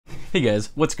Hey guys,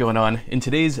 what's going on? In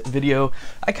today's video,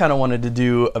 I kind of wanted to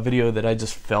do a video that I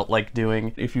just felt like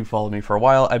doing. If you followed me for a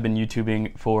while, I've been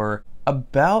YouTubing for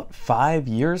about 5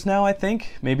 years now, I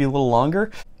think, maybe a little longer.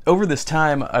 Over this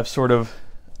time, I've sort of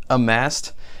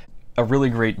amassed a really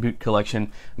great boot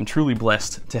collection. I'm truly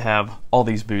blessed to have all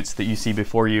these boots that you see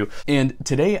before you. And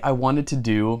today I wanted to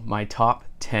do my top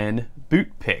 10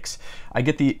 boot picks. I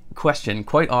get the question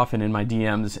quite often in my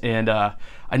DMs, and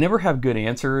I never have good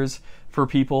answers for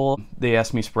people. They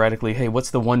ask me sporadically, hey,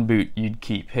 what's the one boot you'd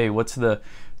keep? Hey, what's the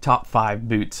top 5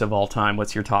 boots of all time?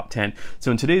 What's your top 10?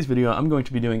 So in today's video, I'm going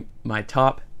to be doing my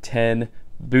top 10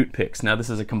 boot picks. Now, this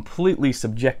is a completely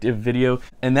subjective video,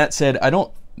 and that said, I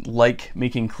don't like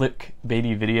making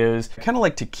clickbaity videos. I kind of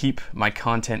like to keep my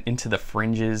content into the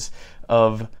fringes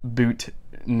of boot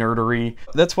nerdery.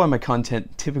 That's why my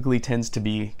content typically tends to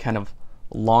be kind of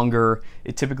longer.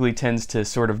 It typically tends to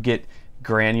sort of get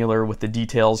granular with the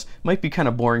details. Might be kind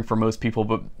of boring for most people,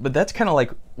 but that's kind of like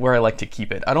where I like to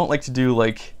keep it. I don't like to do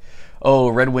like, oh,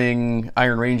 Red Wing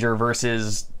Iron Ranger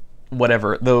versus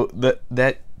whatever, though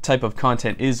that type of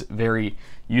content is very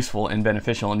useful and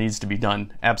beneficial and needs to be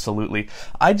done, absolutely.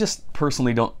 I just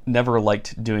personally never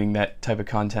liked doing that type of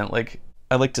content. Like,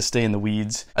 I like to stay in the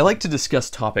weeds. I like to discuss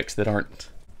topics that aren't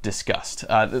discussed.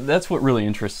 That's what really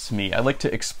interests me. I like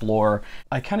to explore.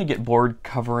 I kind of get bored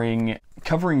covering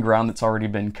ground that's already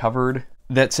been covered.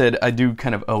 That said, I do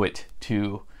kind of owe it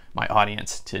to my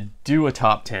audience to do a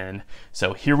top 10.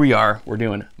 So here we are, we're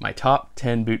doing my top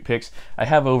 10 boot picks. I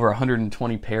have over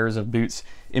 120 pairs of boots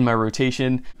in my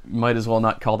rotation. Might as well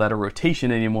not call that a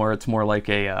rotation anymore. It's more like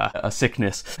a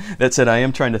sickness. That said, I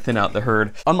am trying to thin out the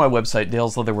herd. On my website,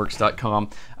 dalesleatherworks.com,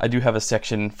 I do have a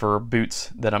section for boots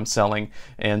that I'm selling,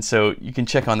 and so you can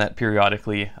check on that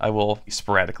periodically. I will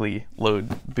sporadically load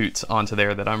boots onto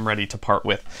there that I'm ready to part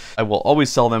with. I will always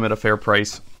sell them at a fair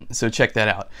price, so check that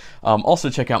out. Also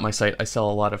check out my site. I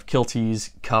sell a lot of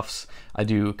kilties, cuffs. I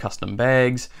do custom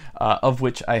bags, of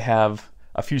which I have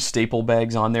a few staple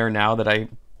bags on there now that I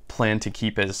plan to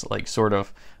keep as like sort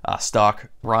of stock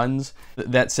runs.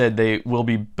 That said, they will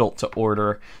be built to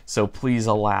order, so please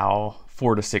allow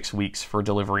 4 to 6 weeks for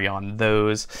delivery on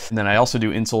those. And then I also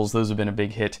do insoles. Those have been a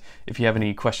big hit. If you have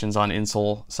any questions on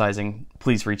insole sizing,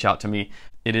 please reach out to me.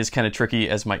 It is kind of tricky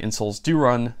as my insoles do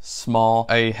run small.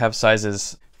 I have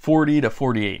sizes 40 to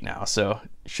 48 now, so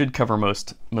should cover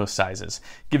most sizes.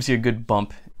 Gives you a good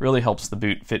bump. Really helps the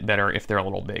boot fit better if they're a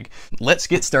little big. Let's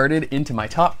get started into my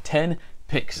top 10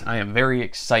 picks. I am very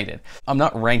excited. I'm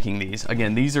not ranking these.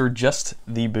 Again, these are just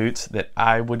the boots that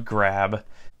I would grab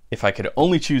if I could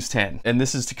only choose 10. And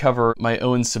this is to cover my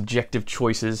own subjective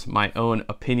choices, my own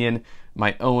opinion,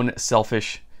 my own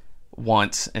selfish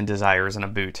wants and desires in a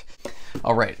boot.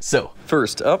 All right, so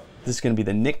first up, this is gonna be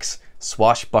the NYX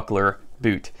Swashbuckler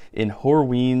boot in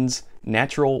Horween's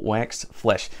natural waxed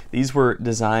flesh. These were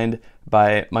designed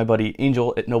by my buddy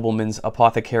Angel at Nobleman's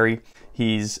Apothecary.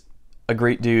 He's a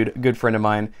great dude, good friend of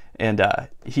mine, and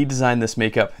he designed this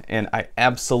makeup, and I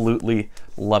absolutely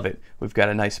love it. We've got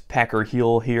a nice packer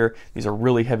heel here. These are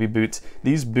really heavy boots.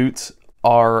 These boots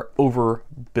are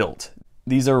overbuilt.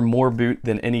 These are more boot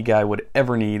than any guy would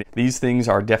ever need. These things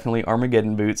are definitely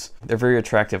Armageddon boots. They're very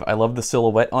attractive. I love the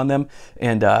silhouette on them,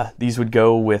 and these would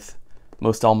go with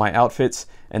most all my outfits,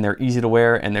 and they're easy to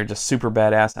wear, and they're just super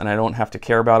badass, and I don't have to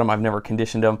care about them. I've never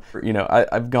conditioned them. You know,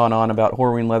 I've gone on about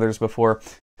Horween leathers before.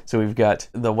 So we've got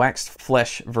the waxed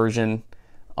flesh version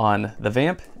on the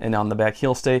vamp and on the back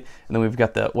heel stay, and then we've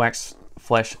got the waxed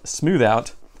flesh smooth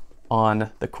out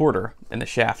on the quarter and the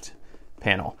shaft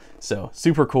panel. So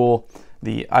super cool.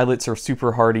 The eyelets are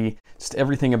super hardy. Just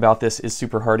everything about this is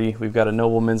super hardy. We've got a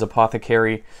Nobleman's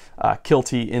Apothecary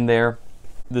kiltie in there.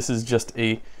 This is just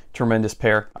a tremendous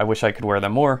pair. I wish I could wear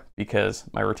them more because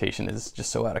my rotation is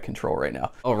just so out of control right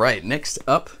now. All right, next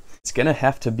up, it's gonna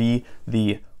have to be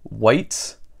the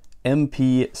White's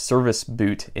MP service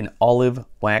boot in olive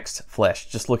waxed flesh.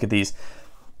 Just look at these.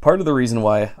 Part of the reason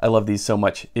why I love these so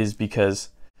much is because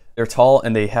they're tall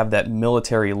and they have that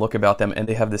military look about them, and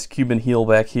they have this Cuban heel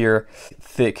back here,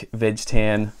 thick veg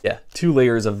tan. Yeah, 2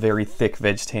 layers of very thick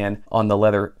veg tan on the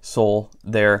leather sole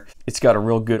there. It's got a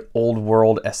real good old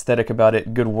world aesthetic about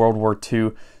it, good World War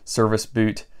II service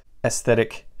boot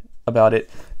aesthetic about it.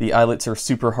 The eyelets are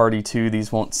super hardy too.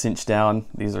 These won't cinch down.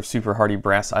 These are super hardy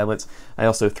brass eyelets. I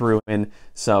also threw in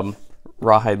some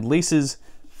rawhide laces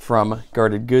from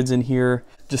Guarded Goods in here.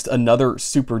 Just another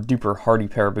super duper hardy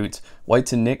pair of boots.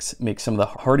 Whites and NYX make some of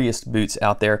the hardiest boots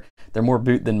out there. They're more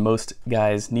boot than most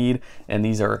guys need, and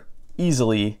these are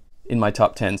easily in my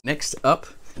top 10. Next up,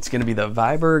 It's going to be the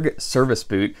Viberg service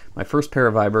boot, my first pair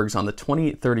of Vibergs on the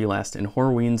 2030 last in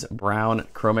Horween's Brown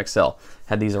Chrome XL.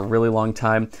 Had these a really long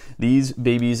time. These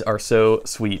babies are so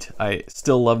sweet. I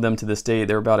still love them to this day.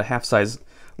 They're about a half size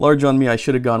large on me. I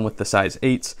should have gone with the size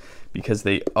 8s because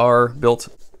they are built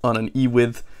on an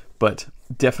E-width, but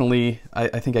definitely,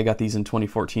 I think I got these in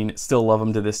 2014. Still love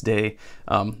them to this day.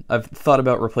 I've thought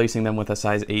about replacing them with a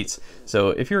size 8s. So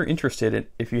if you're interested,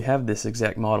 if you have this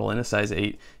exact model in a size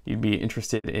 8, you'd be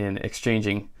interested in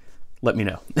exchanging, let me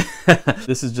know.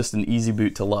 This is just an easy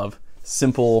boot to love.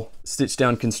 Simple stitch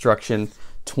down construction,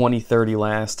 2030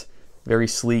 last, very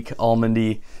sleek,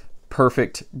 almondy,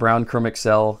 perfect brown Chrome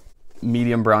XL,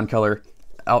 medium brown color.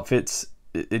 Outfits,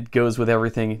 it goes with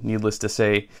everything, needless to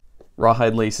say.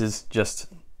 Rawhide laces, just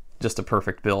a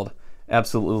perfect build.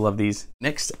 Absolutely love these.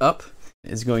 Next up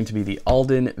is going to be the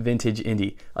Alden Vintage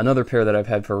Indy, another pair that I've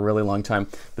had for a really long time,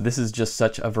 but this is just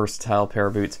such a versatile pair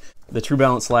of boots. The True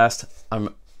Balance Last,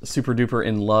 I'm super duper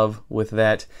in love with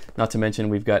that. Not to mention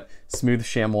we've got smooth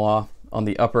chamois on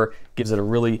the upper, gives it a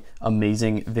really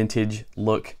amazing vintage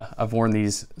look. I've worn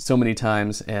these so many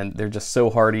times and they're just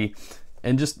so hardy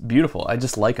and just beautiful. I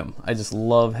just like them. I just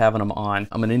love having them on.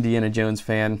 I'm an Indiana Jones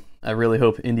fan. I really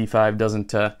hope Indy 5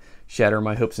 doesn't shatter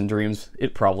my hopes and dreams.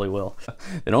 It probably will.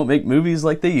 They don't make movies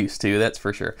like they used to, that's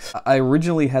for sure. I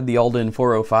originally had the Alden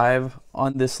 405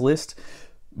 on this list,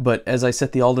 but as I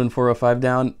set the Alden 405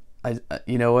 down,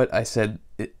 you know what? I said,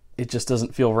 it just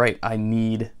doesn't feel right. I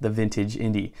need the vintage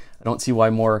Indy. I don't see why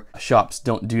more shops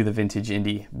don't do the vintage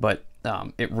Indy, but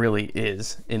it really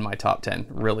is in my top 10.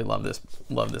 Really love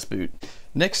this boot.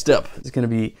 Next up is going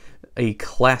to be a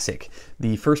classic.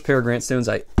 The first pair of Grant Stones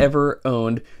I ever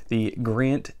owned, the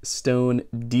Grant Stone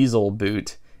Diesel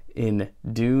boot in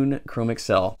Dune Chrome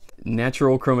XL.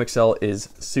 Natural Chrome XL is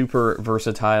super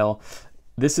versatile.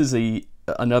 This is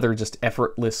another just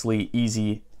effortlessly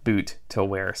easy boot to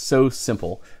wear. So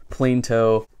simple. Plain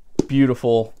toe,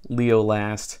 beautiful Leo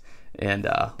last, and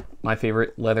my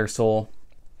favorite leather sole.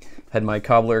 Had my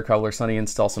Cobbler Sonny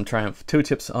install some Triumph toe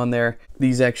tips on there.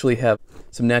 These actually have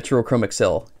some natural Chrome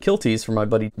XL kilties from my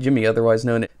buddy Jimmy, otherwise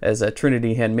known as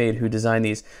Trinity Handmade, who designed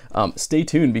these. Stay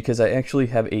tuned because I actually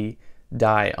have a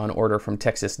dye on order from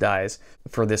Texas Dyes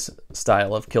for this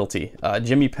style of kiltie.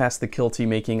 Jimmy passed the kiltie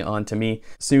making on to me.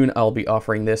 Soon I'll be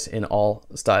offering this in all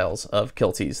styles of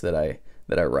kilties that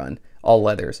I run, all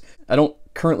leathers. I don't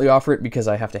currently offer it because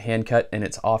I have to hand cut and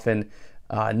it's often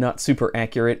not super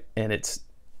accurate and it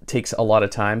takes a lot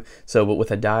of time. So, but with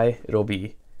a dye, it'll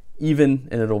be even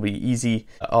and it'll be easy.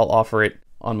 I'll offer it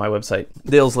on my website,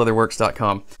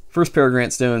 dalesleatherworks.com. First pair of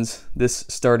Grant Stones. This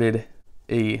started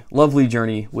a lovely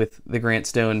journey with the Grant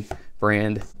Stone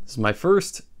brand. This is my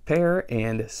first pair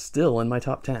and still in my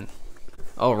top 10.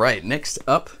 All right, next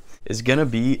up is gonna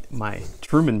be my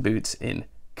Truman Boots in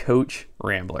Coach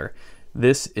Rambler.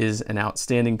 This is an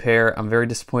outstanding pair. I'm very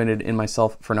disappointed in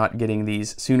myself for not getting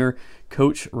these sooner.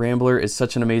 Coach Rambler is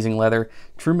such an amazing leather.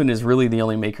 Truman is really the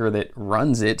only maker that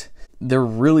runs it. They're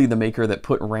really the maker that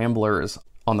put Ramblers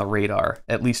on the radar,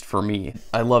 at least for me.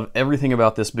 I love everything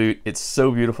about this boot. It's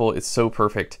so beautiful. It's so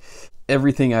perfect.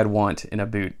 Everything I'd want in a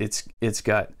boot. It's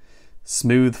got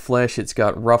smooth flesh. It's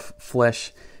got rough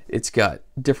flesh. It's got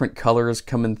different colors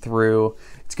coming through.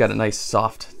 It's got a nice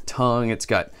soft tongue. It's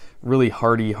got really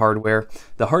hardy hardware.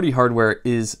 The hardy hardware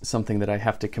is something that I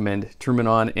have to commend Truman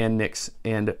on, and Nix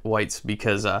and Whites,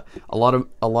 because a lot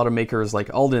of makers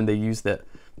like Alden, they use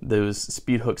those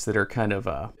speed hooks that are kind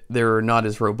of they're not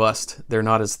as robust, they're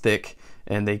not as thick,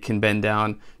 and they can bend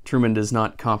down. Truman does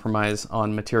not compromise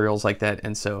on materials like that,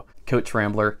 and so Coach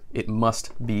Rambler, it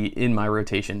must be in my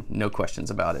rotation, no questions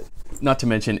about it. Not to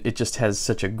mention, it just has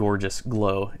such a gorgeous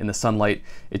glow in the sunlight.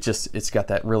 It's got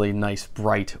that really nice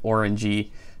bright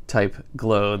orangey type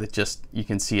glow that just, you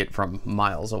can see it from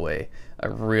miles away. I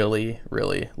really,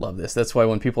 really love this. That's why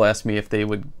when people ask me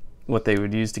what they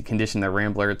would use to condition their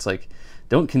Rambler, it's like,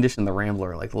 don't condition the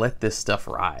Rambler, like let this stuff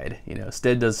ride. You know,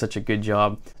 Stead does such a good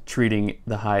job treating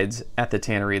the hides at the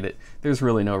tannery that there's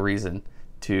really no reason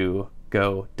to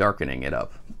go darkening it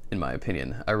up, in my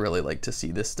opinion. I really like to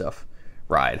see this stuff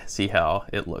ride, see how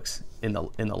it looks in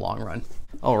the long run.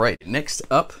 All right, next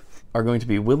up are going to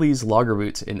be Willys Logger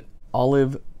Boots in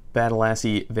Olive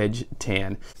Badalassi Veg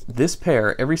Tan. This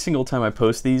pair, every single time I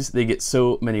post these, they get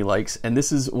so many likes, and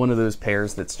this is one of those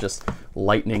pairs that's just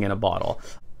lightning in a bottle.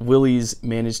 Willys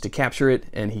managed to capture it,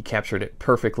 and he captured it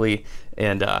perfectly,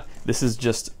 and this is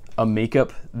just a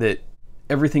makeup that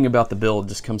everything about the build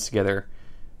just comes together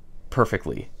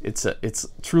perfectly. It's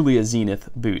truly a zenith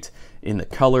boot in the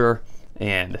color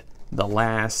and the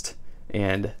last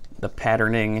and the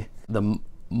patterning, the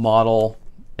model.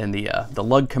 and the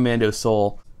lug commando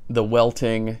sole, the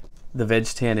welting, the veg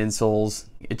tan insoles,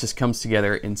 it just comes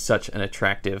together in such an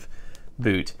attractive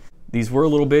boot. These were a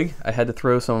little big. I had to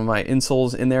throw some of my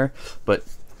insoles in there, but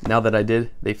now that I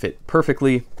did, they fit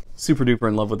perfectly. Super duper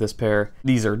in love with this pair.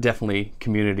 These are definitely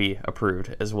community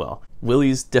approved as well.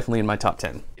 Willys definitely in my top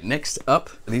 10. Next up,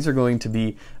 these are going to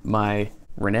be my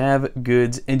Renav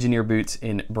Goods engineer boots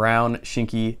in brown,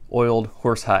 shinky, oiled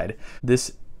horsehide.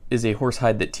 This is a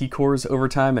horsehide that T-cores over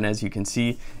time, and as you can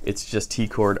see, it's just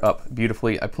T-cored up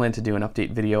beautifully. I plan to do an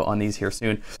update video on these here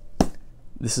soon.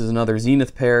 This is another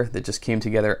Zenith pair that just came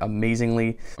together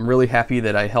amazingly. I'm really happy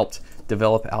that I helped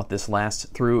develop out this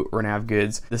last through Renav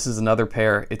Goods. This is another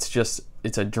pair,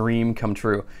 it's a dream come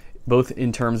true. Both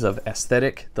in terms of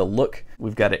aesthetic, the look.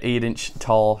 We've got an 8-inch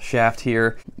tall shaft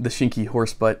here. The shinky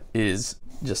horse butt is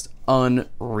just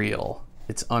unreal.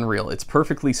 It's unreal. It's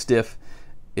perfectly stiff.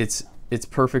 It's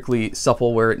perfectly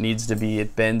supple where it needs to be.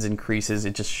 It bends and creases.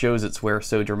 It just shows its wear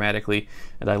so dramatically.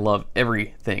 And I love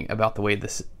everything about the way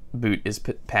this boot is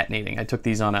patinating. I took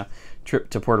these on a trip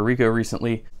to Puerto Rico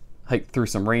recently, hiked through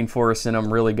some rainforests in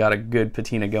them, really got a good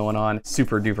patina going on.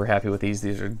 Super duper happy with these.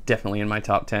 These are definitely in my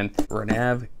top 10.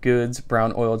 Renav Goods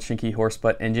brown oiled shinky horse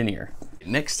butt engineer.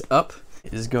 Next up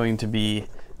is going to be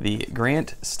the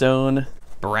Grant Stone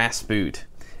brass boot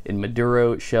in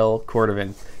Maduro shell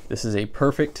cordovan. This is a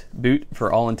perfect boot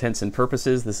for all intents and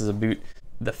purposes. This is a boot,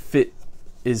 the fit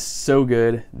is so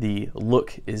good, the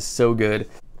look is so good.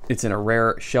 It's in a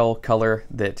rare shell color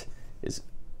that is,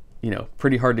 you know,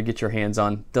 pretty hard to get your hands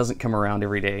on, doesn't come around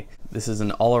every day. This is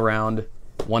an all-around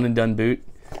one and done boot,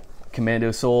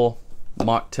 commando sole,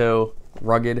 mock toe,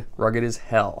 rugged as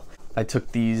hell. I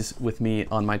took these with me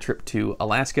on my trip to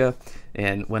Alaska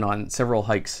and went on several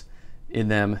hikes in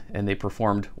them, and they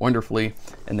performed wonderfully,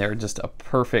 and they're just a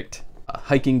perfect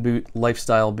hiking boot,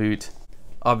 lifestyle boot.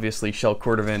 Obviously shell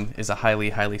cordovan is a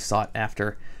highly sought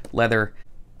after leather.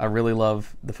 I really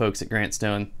love the folks at Grant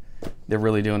Stone. They're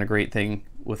really doing a great thing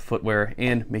with footwear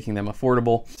and making them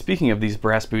affordable. Speaking of these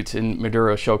brass boots in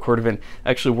Maduro shell cordovan,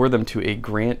 I actually wore them to a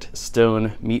Grant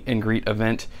Stone meet and greet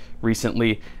event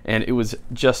recently, and it was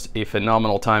just a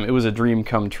phenomenal time. It was a dream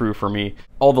come true for me.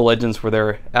 All the legends were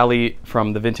there. Ali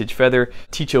from the Vintage Feather,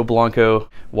 Ticho Blanco,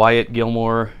 Wyatt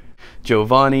Gilmore,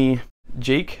 Giovanni,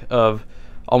 Jake of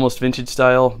Almost Vintage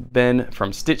Style, Ben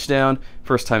from Stitch Down,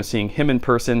 first time seeing him in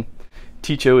person.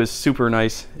 Ticho is super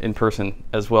nice in person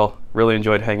as well. Really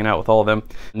enjoyed hanging out with all of them.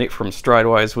 Nick from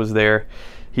Stridewise was there.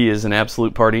 He is an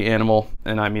absolute party animal,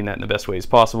 and I mean that in the best ways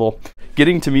possible.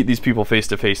 Getting to meet these people face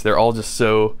to face, they're all just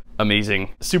so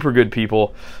amazing. Super good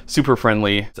people, super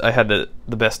friendly. I had the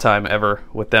best time ever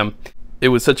with them. It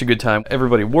was such a good time.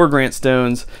 Everybody wore Grant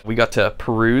Stones. We got to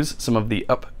peruse some of the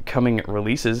upcoming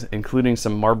releases, including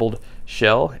some marbled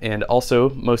shell, and also,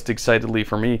 most excitedly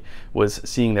for me, was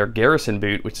seeing their Garrison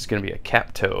boot, which is going to be a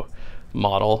cap toe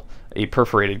model, a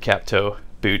perforated cap toe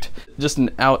boot. Just an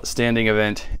outstanding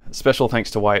event. Special thanks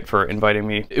to Wyatt for inviting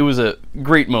me. It was a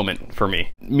great moment for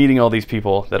me, meeting all these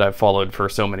people that I've followed for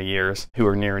so many years, who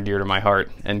are near and dear to my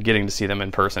heart, and getting to see them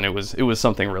in person. It was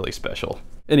something really special.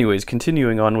 Anyways,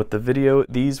 continuing on with the video,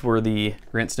 these were the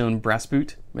Grant Stone brass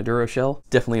boot, Maduro shell,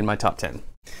 definitely in my top 10.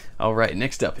 All right,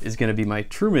 next up is going to be my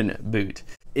Truman boot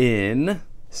in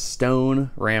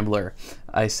Stone Rambler.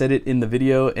 I said it in the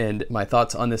video, and my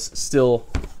thoughts on this still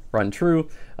run true.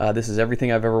 This is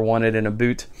everything I've ever wanted in a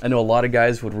boot. I know a lot of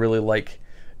guys would really like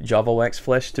Java Wax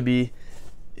Flesh to be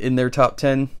in their top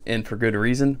 10, and for good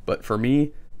reason, but for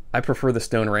me, I prefer the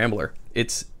Stone Rambler.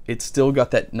 It's still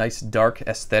got that nice dark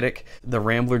aesthetic. The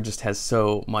Rambler just has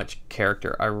so much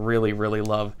character. I really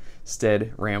love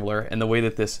Stead Rambler, and the way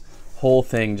that this whole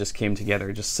thing just came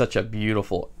together, just such a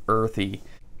beautiful, earthy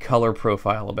color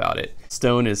profile about it.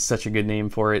 Stone is such a good name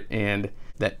for it, and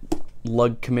that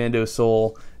lug commando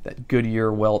sole, that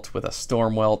Goodyear welt with a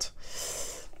storm welt.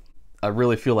 I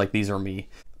really feel like these are me.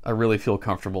 I really feel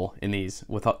comfortable in these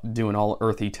with doing all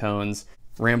earthy tones.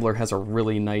 Rambler has a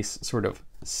really nice sort of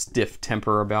stiff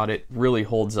temper about it, really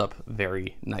holds up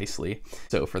very nicely.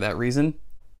 So for that reason,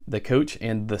 the Coach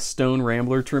and the Stone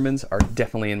Rambler Trumans are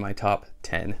definitely in my top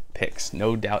 10 picks,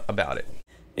 no doubt about it.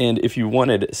 And if you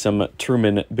wanted some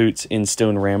Truman boots in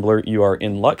Stone Rambler, you are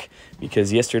in luck,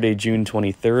 because yesterday, June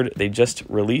 23rd, they just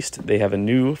released. They have a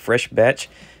new fresh batch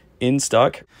in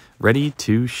stock, ready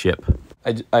to ship.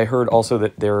 I heard also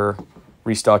that they're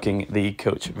restocking the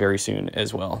Coach very soon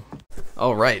as well.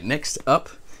 All right, next up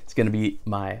is going to be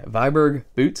my Viberg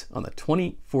Boots on the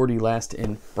 2040 Last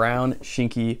in brown,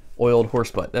 shinky, oiled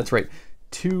horse butt. That's right,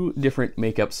 2 different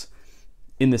makeups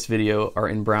in this video are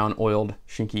in brown, oiled,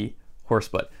 shinky horse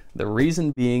butt. The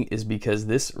reason being is because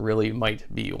this really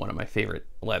might be one of my favorite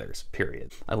leathers,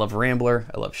 period. I love Rambler,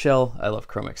 I love Shell, I love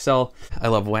Chrome XL, I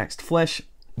love waxed flesh,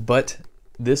 but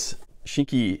this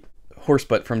Shinki horse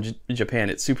butt from Japan,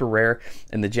 it's super rare,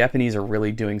 and the Japanese are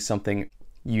really doing something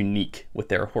unique with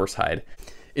their horsehide.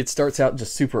 It starts out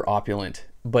just super opulent,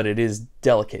 but it is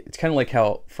delicate. It's kind of like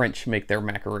how French make their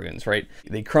macaroons, right?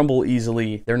 They crumble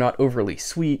easily, they're not overly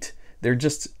sweet, they're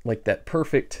just like that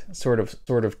perfect sort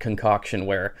of concoction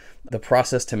where the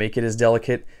process to make it is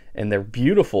delicate, and they're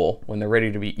beautiful when they're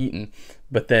ready to be eaten,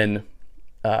 but then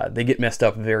they get messed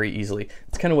up very easily.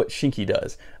 It's kind of what Shinki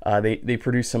does. They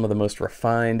produce some of the most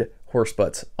refined horse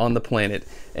butts on the planet,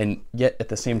 and yet at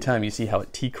the same time you see how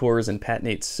it T-cores and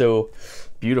patinates so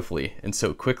beautifully and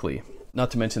so quickly.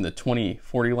 Not to mention the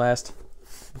 2040 last.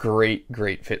 Great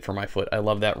fit for my foot. I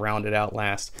love that rounded out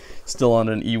last. Still on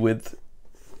an E-width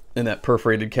and that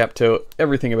perforated cap toe.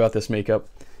 Everything about this makeup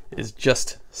is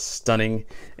just stunning,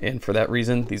 and for that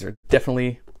reason these are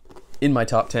definitely in my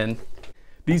top 10.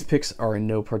 These picks are in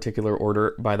no particular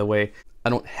order, by the way. I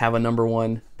don't have a number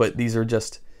one, but these are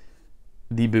just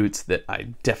the boots that I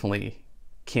definitely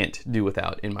can't do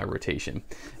without in my rotation.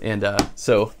 And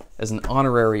so as an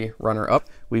honorary runner-up,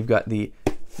 we've got the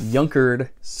Junkard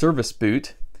service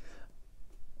boot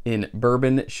in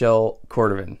Bourbon Shell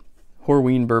Cordovan.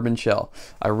 Horween Bourbon Shell.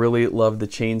 I really love the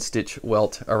chain stitch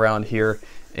welt around here,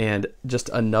 and just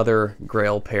another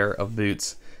grail pair of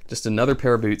boots. Just another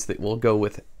pair of boots that will go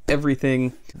with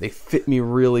everything. They fit me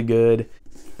really good.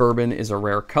 Bourbon is a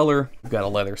rare color. We've got a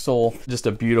leather sole. Just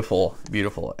a beautiful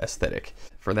aesthetic.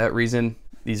 For that reason,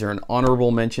 these are an honorable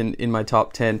mention in my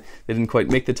top 10. They didn't quite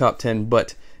make the top 10,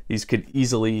 but these could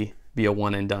easily be a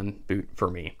one and done boot for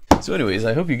me. So anyways,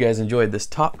 I hope you guys enjoyed this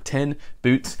top 10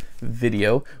 boots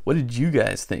video. What did you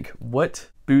guys think? What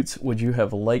boots would you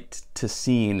have liked to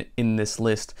seen in this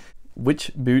list?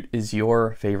 Which boot is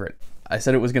your favorite? I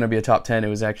said it was going to be a top 10. It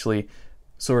was actually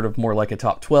sort of more like a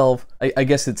top 12. I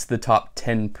guess it's the top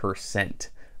 10%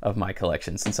 of my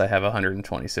collection since I have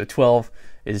 120. So 12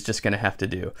 is just going to have to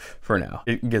do for now.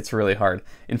 It gets really hard.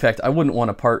 In fact, I wouldn't want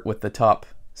to part with the top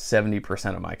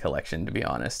 70% of my collection, to be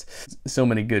honest. So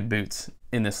many good boots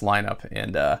in this lineup,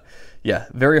 and yeah,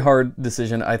 very hard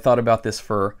decision. I thought about this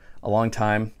for a long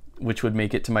time, which would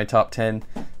make it to my top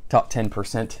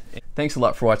 10%. Thanks a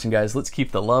lot for watching, guys. Let's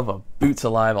keep the love of boots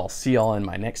alive. I'll see y'all in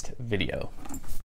my next video.